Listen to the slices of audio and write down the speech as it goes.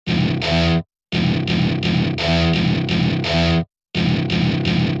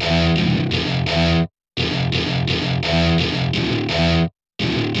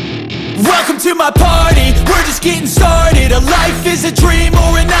my party, we're just getting started. A life is a dream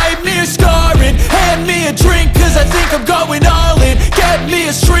or a nightmare scarring. Hand me a drink cause I think I'm going all in. Get me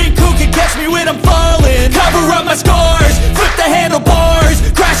a shrink who can catch me when I'm falling. Cover up my scars, flip the handlebars,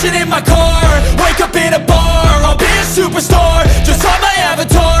 crashing in my car, wake up in a bar. I'll be a superstar, just on my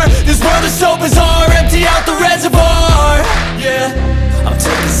avatar. This world is so bizarre, empty out the reservoir. Yeah, I'm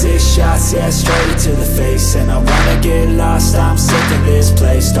taking 6 shots, yeah, straight to the face. And I wanna get lost, I'm sick of this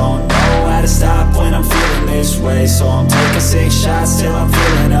place. Don't know how to stop when I'm feeling this way. So I'm taking 6 shots till I'm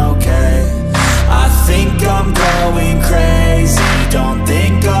feeling okay. I think I'm going crazy, don't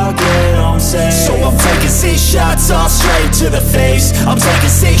think I'll get home safe. So I'm taking 6 shots, all straight to the face. I'm taking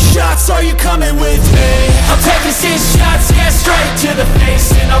 6 shots, are you coming with me? I'm taking 6 shots, yeah, straight to the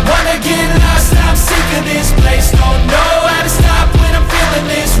face. And I wanna get lost, I'm sick of this place. Don't know how to stop when I'm feeling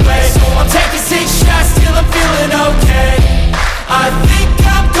this way. So I'm taking 6 shots till I'm feeling okay. I think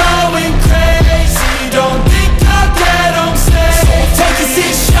I'm going crazy, don't think I'll get home safe. So I'm taking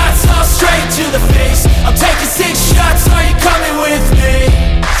 6 shots, all straight to the face. I'm taking 6 shots, are you coming with me?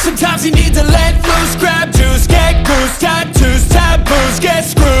 Sometimes you need to let loose, grab juice, get goose, tattoos, taboos, get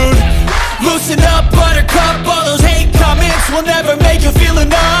screwed. Loosen up, buttercup, all those hate comments will never make you feel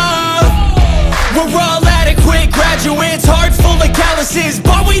enough. We're all adequate graduates, heart full of calluses,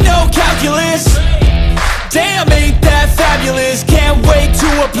 but we know calculus. Damn, ain't that fabulous? Can't wait to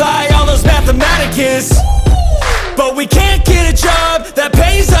apply all those mathematicus. But we can't get a job that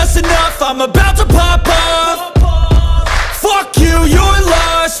pays us enough. I'm about to pop off. Fuck you, you're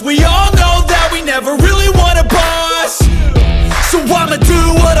lost. We all know that we never really want a boss. So I'ma do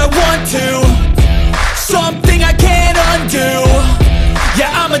what I want to, something I can't undo.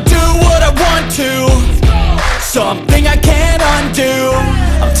 Yeah, I'ma do what I want to, something I can't undo.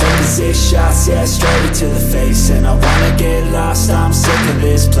 I'm taking 6 shots, yeah, straight to the face. And I wanna get lost, I'm sick of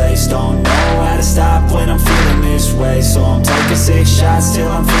this place. Don't know how to stop when I'm feeling this way. So I'm taking 6 shots till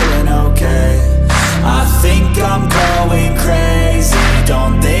I'm feeling okay. I think I'm going crazy,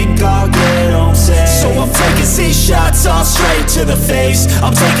 don't think I'll get home safe. So I'm taking 6 shots, all straight to the face.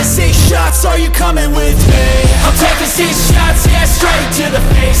 I'm taking 6 shots, are you coming with me? I'm taking 6 shots, yeah, straight to the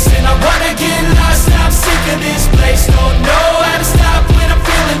face. And I wanna get lost, I'm sick of this place. Don't know how to stop when I'm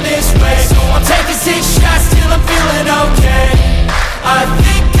feeling this way. So I'm taking 6 shots till I'm feeling okay. I